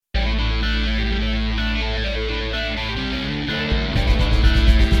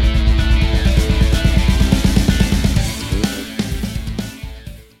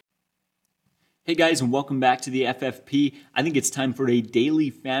guys, and welcome back to the FFP. I think it's time for a daily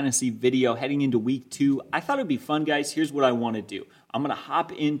fantasy video heading into week 2. I thought it'd be fun, guys. Here's what I want to do. I'm going to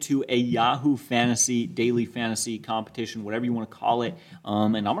hop into a Yahoo Fantasy, daily fantasy competition, whatever you want to call it,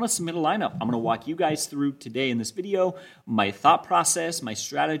 and I'm going to submit a lineup. I'm going to walk you guys through today in this video my thought process, my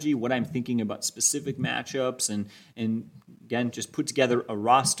strategy, what I'm thinking about specific matchups, and again, just put together a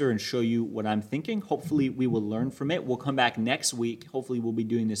roster and show you what I'm thinking. Hopefully, we will learn from it. We'll come back next week. Hopefully, we'll be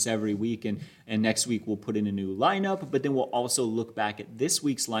doing this every week, and next week we'll put in a new lineup, but then we'll also look back at this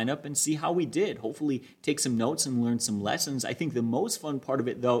week's lineup and see how we did. Hopefully, take some notes and learn some lessons. I think the most fun part of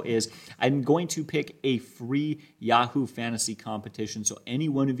it, though, is I'm going to pick a free Yahoo Fantasy competition, so any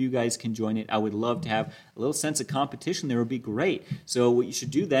one of you guys can join it. I would love to have a little sense of competition. There would be great. So what you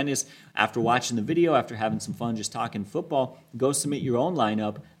should do then is, after watching the video, after having some fun just talking football, go submit your own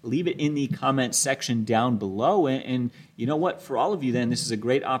lineup, leave it in the comment section down below, and you know what, for all of you then, this is a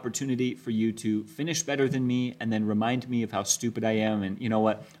great opportunity for you to finish better than me and then remind me of how stupid I am, and you know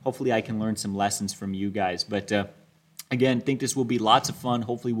what, hopefully I can learn some lessons from you guys. But again, think this will be lots of fun.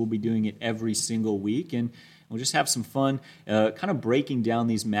 Hopefully we'll be doing it every single week, and we'll just have some fun kind of breaking down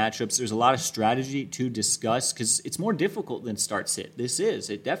these matchups. There's a lot of strategy to discuss because it's more difficult than start sit.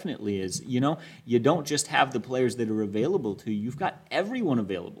 It definitely is. You know, you don't just have the players that are available to you. You've got everyone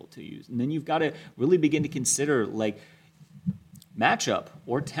available to you. And then you've got to really begin to consider, like, matchup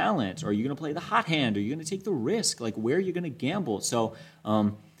or talent. Are you going to play the hot hand? Are you going to take the risk? Like, where are you going to gamble? So,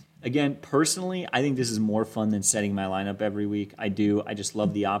 again, personally, I think this is more fun than setting my lineup every week. I do. I just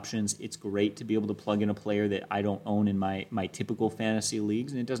love the options. It's great to be able to plug in a player that I don't own in my typical fantasy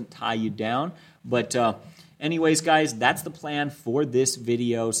leagues, and it doesn't tie you down. But anyways, guys, that's the plan for this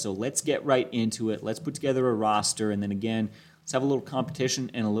video. So let's get right into it. Let's put together a roster, and then again, let's have a little competition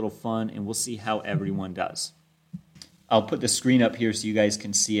and a little fun, and we'll see how everyone does. I'll put the screen up here so you guys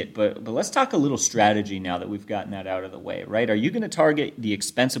can see it, but let's talk a little strategy now that we've gotten that out of the way, right? Are you going to target the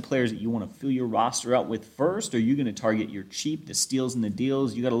expensive players that you want to fill your roster out with first, or are you going to target your cheap, the steals and the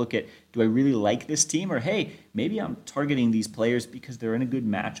deals? You got to look at, do I really like this team? Or, hey, maybe I'm targeting these players because they're in a good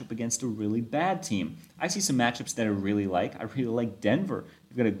matchup against a really bad team. I see some matchups that I really like. I really like Denver.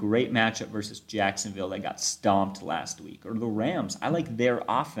 They've got a great matchup versus Jacksonville that got stomped last week. Or the Rams. I like their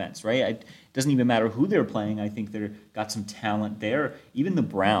offense, right? It doesn't even matter who they're playing. I think they've got some talent there. Even the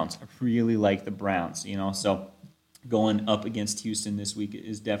Browns. I really like the Browns, you know. So going up against Houston this week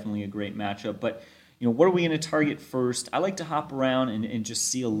is definitely a great matchup. But, you know, what are we going to target first? I like to hop around and just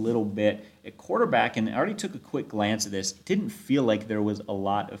see a little bit at quarterback. And I already took a quick glance at this. It didn't feel like there was a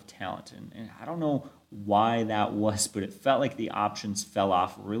lot of talent. And I don't know why that was, but it felt like the options fell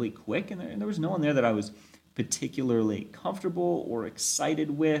off really quick, and there was no one there that I was particularly comfortable or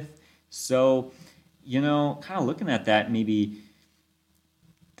excited with. So, you know, kind of looking at that, maybe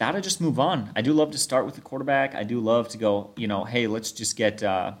gotta just move on. I do love to start with the quarterback. I do love to go, you know, hey, let's just get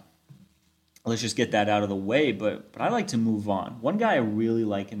that out of the way, but I like to move on. One guy I really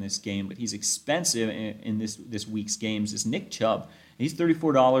like in this game, but he's expensive in this week's games, is Nick Chubb. He's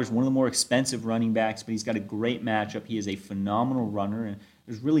 $34, one of the more expensive running backs, but he's got a great matchup. He is a phenomenal runner, and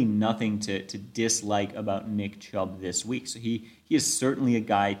there's really nothing to dislike about Nick Chubb this week. So he is certainly a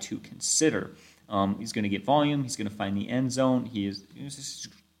guy to consider. He's going to get volume. He's going to find the end zone. He's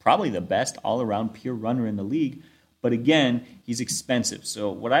probably the best all-around pure runner in the league. But again, he's expensive. So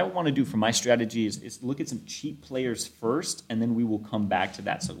what I want to do for my strategy is look at some cheap players first, and then we will come back to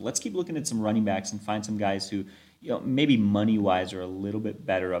that. So let's keep looking at some running backs and find some guys who, you know, maybe money-wise are a little bit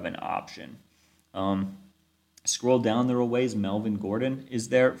better of an option. Scroll down there a ways. Melvin Gordon is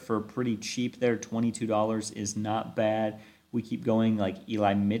there for pretty cheap there. $22 is not bad. We keep going, like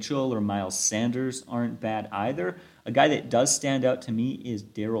Eli Mitchell or Miles Sanders aren't bad either. A guy that does stand out to me is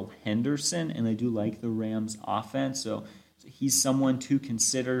Darrell Henderson, and I do like the Rams offense, so he's someone to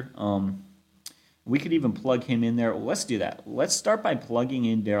consider. We could even plug him in there. Well, let's do that. Let's start by plugging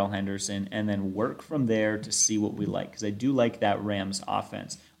in Darrell Henderson and then work from there to see what we like, because I do like that Rams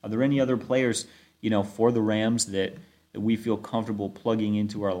offense. Are there any other players, you know, for the Rams that we feel comfortable plugging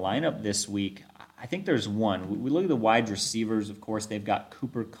into our lineup this week? I think there's one. We look at the wide receivers. Of course, they've got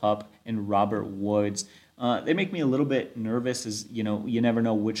Cooper Kupp and Robert Woods. They make me a little bit nervous, as you know, you never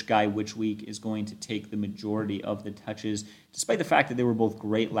know which guy which week is going to take the majority of the touches. Despite the fact that they were both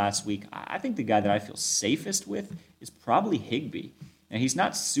great last week, I think the guy that I feel safest with is probably Higbee. Now, he's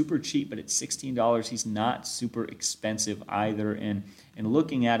not super cheap, but at $16, he's not super expensive either. And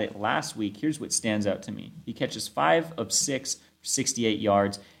looking at it last week, here's what stands out to me. He catches 5 of 6 for 68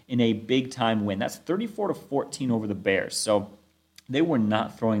 yards in a big-time win. That's 34-14 over the Bears. So they were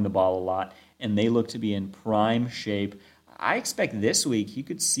not throwing the ball a lot, and they look to be in prime shape. I expect this week you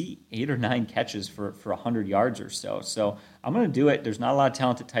could see 8 or 9 catches for 100 yards or so. So I'm going to do it. There's not a lot of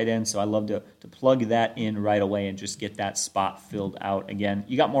talent at tight end, so I love to plug that in right away and just get that spot filled out. Again,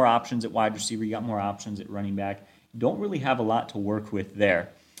 you got more options at wide receiver. You got more options at running back. You don't really have a lot to work with there.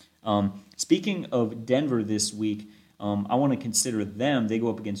 Speaking of Denver this week, I want to consider them. They go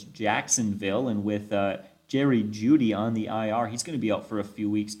up against Jacksonville, and with Jerry Jeudy on the IR, he's going to be out for a few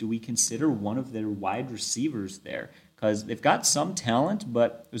weeks. Do we consider one of their wide receivers there? Because they've got some talent,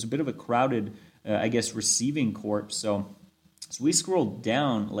 but there's a bit of a crowded, receiving corps. So as we scroll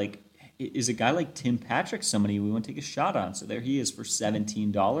down, is a guy like Tim Patrick somebody we want to take a shot on? So there he is for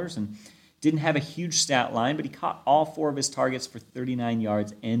 $17, and didn't have a huge stat line, but he caught all 4 of his targets for 39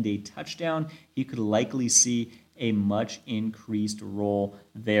 yards and a touchdown. He could likely see a much increased role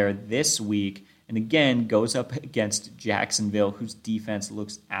there this week. And again, goes up against Jacksonville, whose defense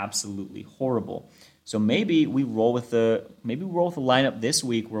looks absolutely horrible. So maybe we roll with a lineup this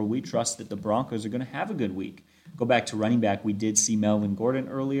week where we trust that the Broncos are going to have a good week. Go back to running back. We did see Melvin Gordon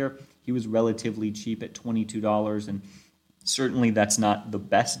earlier. He was relatively cheap at $22, and certainly that's not the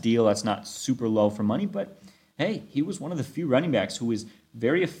best deal. That's not super low for money, but hey, he was one of the few running backs who was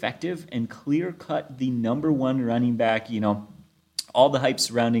very effective and clear-cut the number one running back. All the hype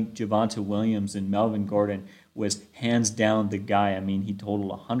surrounding Javonte Williams and Melvin Gordon was hands down the guy. I mean, he totaled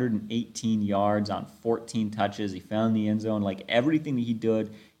 118 yards on 14 touches. He found the end zone. Everything that he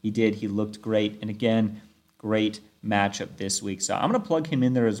did. He looked great. And again, great matchup this week. So I'm going to plug him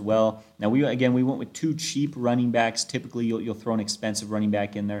in there as well. Now, we went with 2 cheap running backs. Typically, you'll throw an expensive running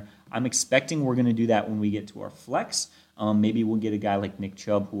back in there. I'm expecting we're going to do that when we get to our flex. Maybe we'll get a guy like Nick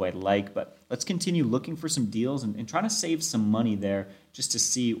Chubb, who I like. But let's continue looking for some deals and trying to save some money there just to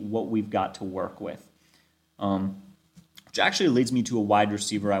see what we've got to work with. Which actually leads me to a wide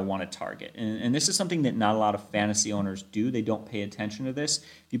receiver I want to target. And this is something that not a lot of fantasy owners do. They don't pay attention to this.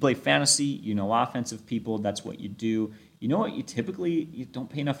 If you play fantasy, offensive people, that's what you do. You know what you don't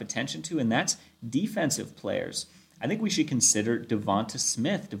pay enough attention to, and that's defensive players. I think we should consider Devonta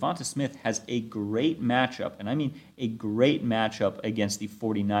Smith. Devonta Smith has a great matchup, and I mean a great matchup against the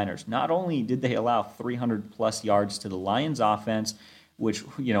 49ers. Not only did they allow 300-plus yards to the Lions offense, which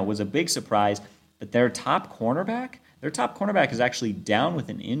was a big surprise, but their top cornerback is actually down with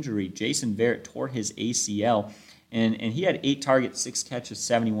an injury. Jason Verrett tore his ACL, and he had 8 targets, 6 catches,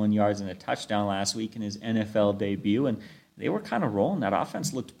 71 yards, and a touchdown last week in his NFL debut, and they were kind of rolling. That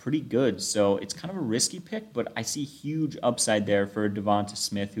offense looked pretty good, so it's kind of a risky pick, but I see huge upside there for Devonta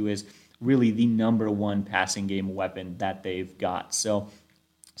Smith, who is really the number one passing game weapon that they've got. So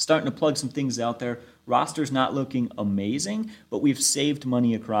starting to plug some things out there. Roster's not looking amazing, but we've saved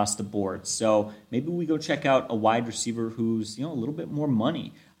money across the board. So maybe we go check out a wide receiver who's a little bit more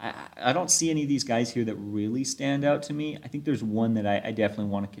money. I don't see any of these guys here that really stand out to me. I think there's one that I definitely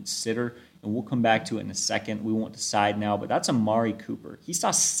want to consider, and we'll come back to it in a second. We won't decide now, but that's Amari Cooper. He saw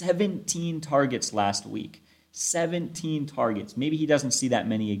 17 targets last week. 17 targets. Maybe he doesn't see that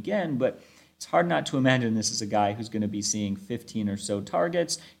many again, but it's hard not to imagine this is a guy who's going to be seeing 15 or so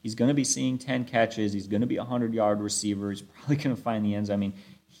targets. He's going to be seeing 10 catches. He's going to be a 100-yard receiver. He's probably going to find the end zone. I mean,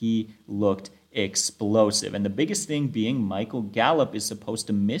 he looked explosive. And the biggest thing being Michael Gallup is supposed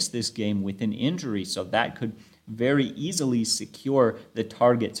to miss this game with an injury, so that could very easily secure the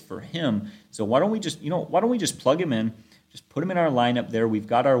targets for him. So why don't we just plug him in, just put him in our lineup there. We've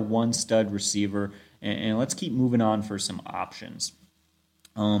got our one stud receiver, and let's keep moving on for some options.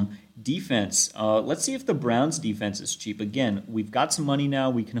 Defense. Let's see if the Browns defense is cheap. Again, we've got some money now.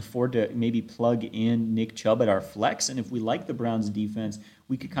 We can afford to maybe plug in Nick Chubb at our flex. And if we like the Browns defense,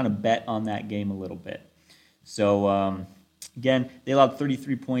 we could kind of bet on that game a little bit. So, again, they allowed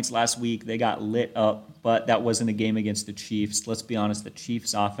 33 points last week. They got lit up, but that wasn't a game against the Chiefs. Let's be honest, the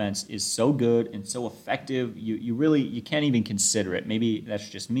Chiefs offense is so good and so effective. You can't even consider it. Maybe that's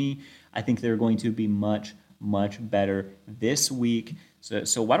just me. I think they're going to be much, much better this week.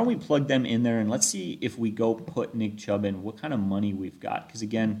 So why don't we plug them in there, and let's see if we go put Nick Chubb in, what kind of money we've got. Because,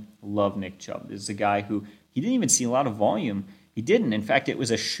 again, love Nick Chubb. This is a guy who he didn't even see a lot of volume. He didn't. In fact, it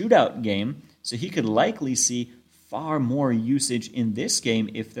was a shootout game, so he could likely see far more usage in this game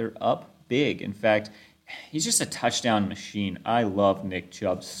if they're up big. In fact, he's just a touchdown machine. I love Nick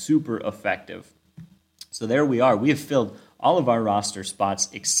Chubb. Super effective. So there we are. We have filled all of our roster spots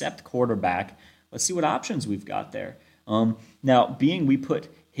except quarterback. Let's see what options we've got there. Now, being we put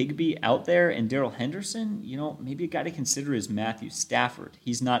Higbee out there and Darrell Henderson, maybe a guy to consider is Matthew Stafford.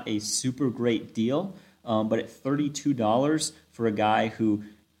 He's not a super great deal, but at $32 for a guy who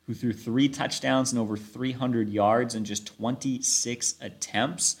threw 3 touchdowns and over 300 yards in just 26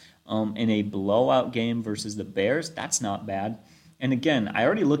 attempts, in a blowout game versus the Bears, that's not bad. And again, I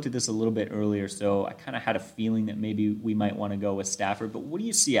already looked at this a little bit earlier, so I kind of had a feeling that maybe we might want to go with Stafford. But what do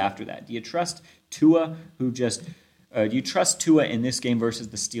you see after that? Do you trust Tua, do you trust Tua in this game versus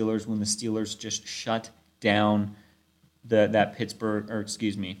the Steelers when the Steelers just shut down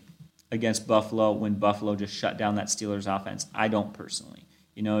against Buffalo when Buffalo just shut down that Steelers offense? I don't personally.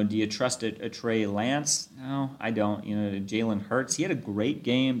 Do you trust a Trey Lance? No, I don't. Jalen Hurts, he had a great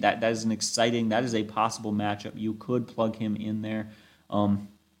game. That is a possible matchup. You could plug him in there.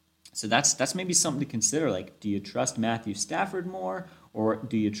 So that's maybe something to consider. Like, do you trust Matthew Stafford more, or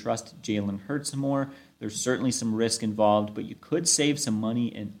do you trust Jalen Hurts more? There's certainly some risk involved, but you could save some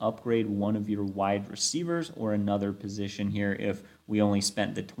money and upgrade one of your wide receivers or another position here if we only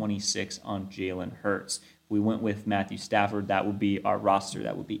spent the 26 on Jalen Hurts. We went with Matthew Stafford, that would be our roster.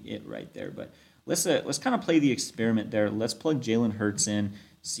 That would be it right there. But let's kind of play the experiment there. Let's plug Jalen Hurts in,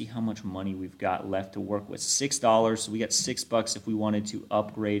 see how much money we've got left to work with. $6, so we got $6 if we wanted to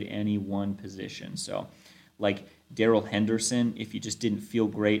upgrade any one position. So like Darrell Henderson, if you just didn't feel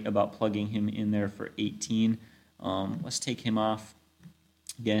great about plugging him in there for 18, let's take him off.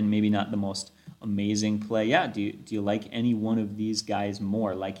 Again, maybe not the most amazing play. Yeah, do you like any one of these guys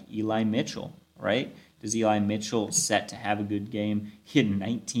more? Like Eli Mitchell, right? Does Eli Mitchell set to have a good game? He had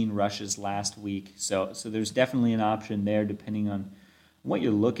 19 rushes last week, so there's definitely an option there depending on what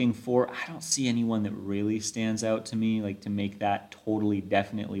you're looking for. I don't see anyone that really stands out to me, like to make that totally,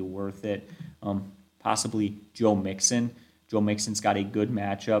 definitely worth it. Possibly Joe Mixon. Joe Mixon's got a good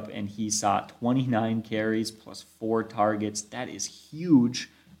matchup, and he saw 29 carries plus 4 targets. That is huge,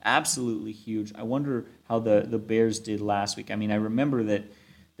 absolutely huge. I wonder how the Bears did last week. I mean, I remember that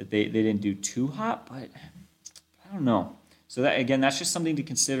they didn't do too hot, but I don't know. So that's just something to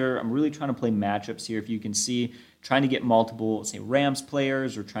consider. I'm really trying to play matchups here. If you can see, trying to get multiple, say, Rams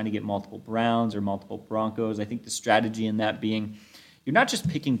players, or trying to get multiple Browns or multiple Broncos. I think the strategy in that being, you're not just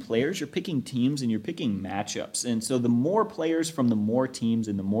picking players, you're picking teams and you're picking matchups. And so the more players from the more teams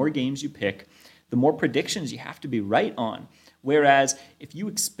and the more games you pick, the more predictions you have to be right on. Whereas if you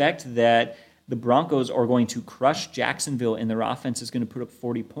expect that the Broncos are going to crush Jacksonville and their offense is going to put up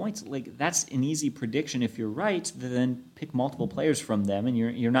 40 points, like that's an easy prediction if you're right, then pick multiple players from them and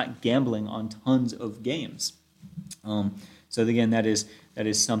you're not gambling on tons of games. So again, that is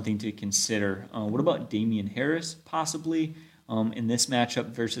something to consider. What about Damian Harris possibly? In this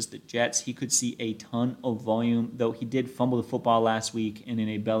matchup versus the Jets, he could see a ton of volume, though he did fumble the football last week, and in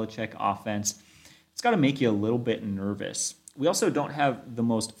a Belichick offense, it's got to make you a little bit nervous. We also don't have the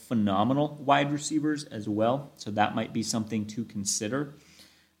most phenomenal wide receivers as well, so that might be something to consider.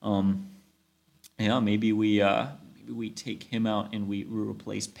 Maybe we take him out and we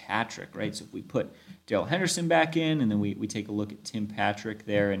replace Patrick, right? So if we put Darrell Henderson back in, and then we take a look at Tim Patrick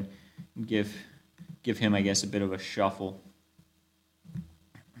there and give him, I guess, a bit of a shuffle.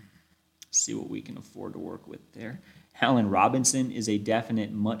 See what we can afford to work with there. Allen Robinson is a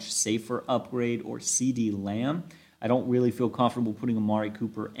definite much safer upgrade, or CD Lamb. I don't really feel comfortable putting Amari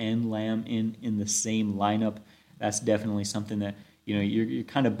Cooper and Lamb in the same lineup. That's definitely something that you're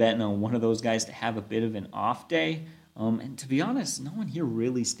kind of betting on one of those guys to have a bit of an off day. And to be honest, no one here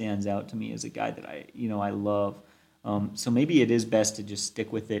really stands out to me as a guy that I love. So maybe it is best to just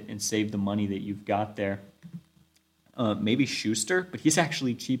stick with it and save the money that you've got there. Maybe Schuster, but he's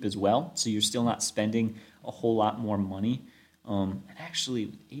actually cheap as well, so you're still not spending a whole lot more money. And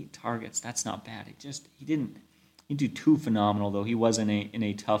actually, 8 targets, that's not bad. He didn't do too phenomenal, though. He was in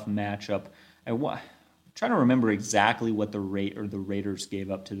a tough matchup. I'm trying to remember exactly what the Raiders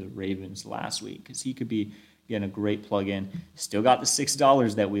gave up to the Ravens last week, because he could be, again, a great plug-in. Still got the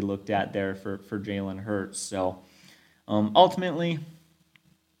 $6 that we looked at there for Jalen Hurts. So ultimately,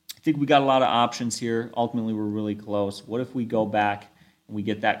 I think we got a lot of options here. Ultimately, we're really close. What if we go back and we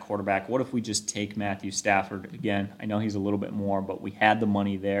get that quarterback? What if we just take Matthew Stafford again? I know he's a little bit more, but we had the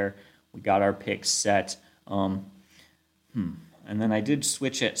money there. We got our picks set. And then I did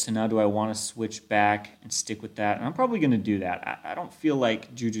switch it, so now do I want to switch back and stick with that? And I'm probably going to do that. I don't feel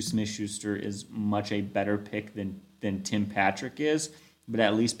like Juju Smith-Schuster is much a better pick than Tim Patrick is, but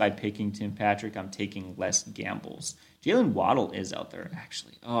at least by picking Tim Patrick, I'm taking less gambles. Jalen Waddle is out there,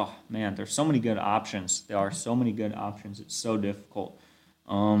 actually. Oh, man, there's so many good options. There are so many good options. It's so difficult.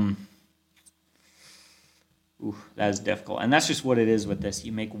 That is difficult. And that's just what it is with this.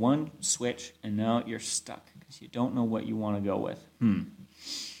 You make one switch, and now you're stuck because you don't know what you want to go with.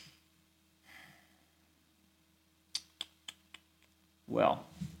 Well,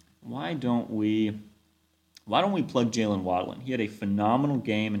 why don't we plug Jalen Waddle in? He had a phenomenal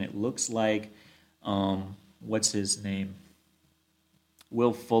game, and it looks like, what's his name?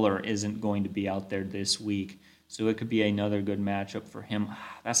 Will Fuller isn't going to be out there this week, so it could be another good matchup for him.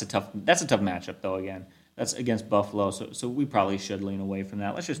 That's a tough matchup though. Again, that's against Buffalo, so we probably should lean away from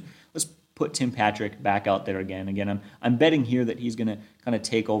that. Let's put Tim Patrick back out there again. Again, I'm betting here that he's going to kind of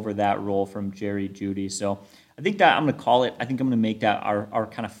take over that role from Jerry Jeudy. So I think that I'm going to call it. I think I'm going to make that our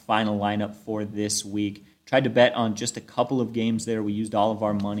kind of final lineup for this week. Tried to bet on just a couple of games there. We used all of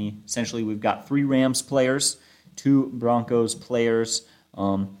our money. Essentially, we've got 3 Rams players, 2 Broncos players,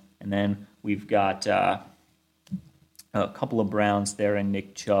 and then we've got a couple of Browns there and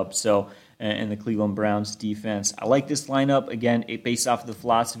Nick Chubb. So, and the Cleveland Browns defense. I like this lineup. Again, based off of the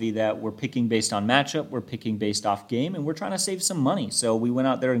philosophy that we're picking based on matchup, we're picking based off game, and we're trying to save some money. So we went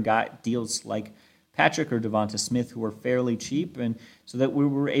out there and got deals like Patrick or Devonta Smith, who were fairly cheap, and so that we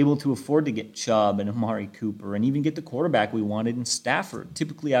were able to afford to get Chubb and Amari Cooper and even get the quarterback we wanted in Stafford.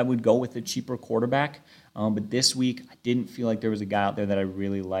 Typically, I would go with a cheaper quarterback, but this week I didn't feel like there was a guy out there that I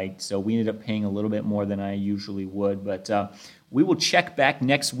really liked, so we ended up paying a little bit more than I usually would. But we will check back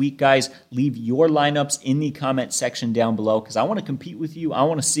next week, guys. Leave your lineups in the comment section down below because I want to compete with you. I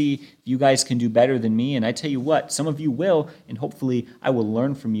want to see if you guys can do better than me, and I tell you what, some of you will, and hopefully I will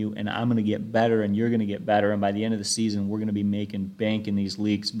learn from you, and I'm going to get better, and you're going to get better, and by the end of the season, we're going to be making bank in these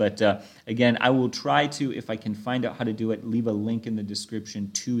leagues. But again, I will try to, if I can find out how to do it, leave a link in the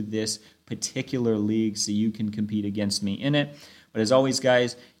description to this particular league so you can compete against me in it. But as always,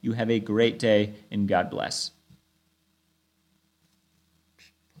 guys, you have a great day, and God bless.